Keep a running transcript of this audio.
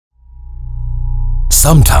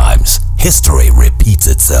Sometimes history repeats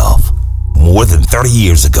itself. More than 30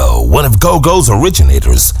 years ago, one of Go-Go's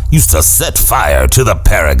originators used to set fire to the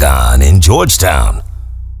Paragon in Georgetown.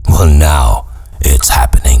 Well, now it's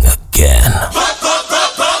happening again.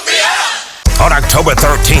 On October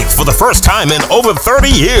 13th, for the first time in over 30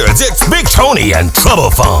 years, it's Big Tony and Trouble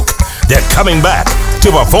Funk. They're coming back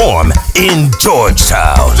to perform in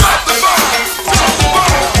Georgetown.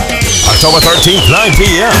 October 13th, 9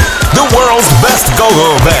 p.m., the world's best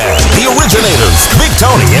go-go band, the originators, Big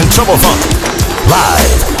Tony and Trouble Funk,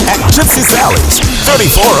 live at Gypsy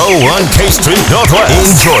 3401 K Street Northwest in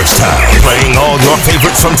Georgetown, playing all your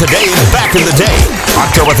favorites from today and back in the day.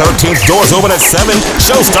 October 13th, doors open at 7,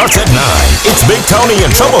 show starts at 9. It's Big Tony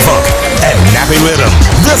and Trouble Funk and Nappy Rhythm.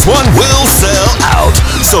 This one will sell out,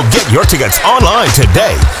 so get your tickets online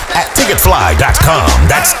today at ticketfly.com.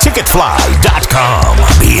 That's ticketfly.com.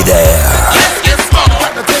 Be there. Let's get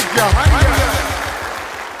smart.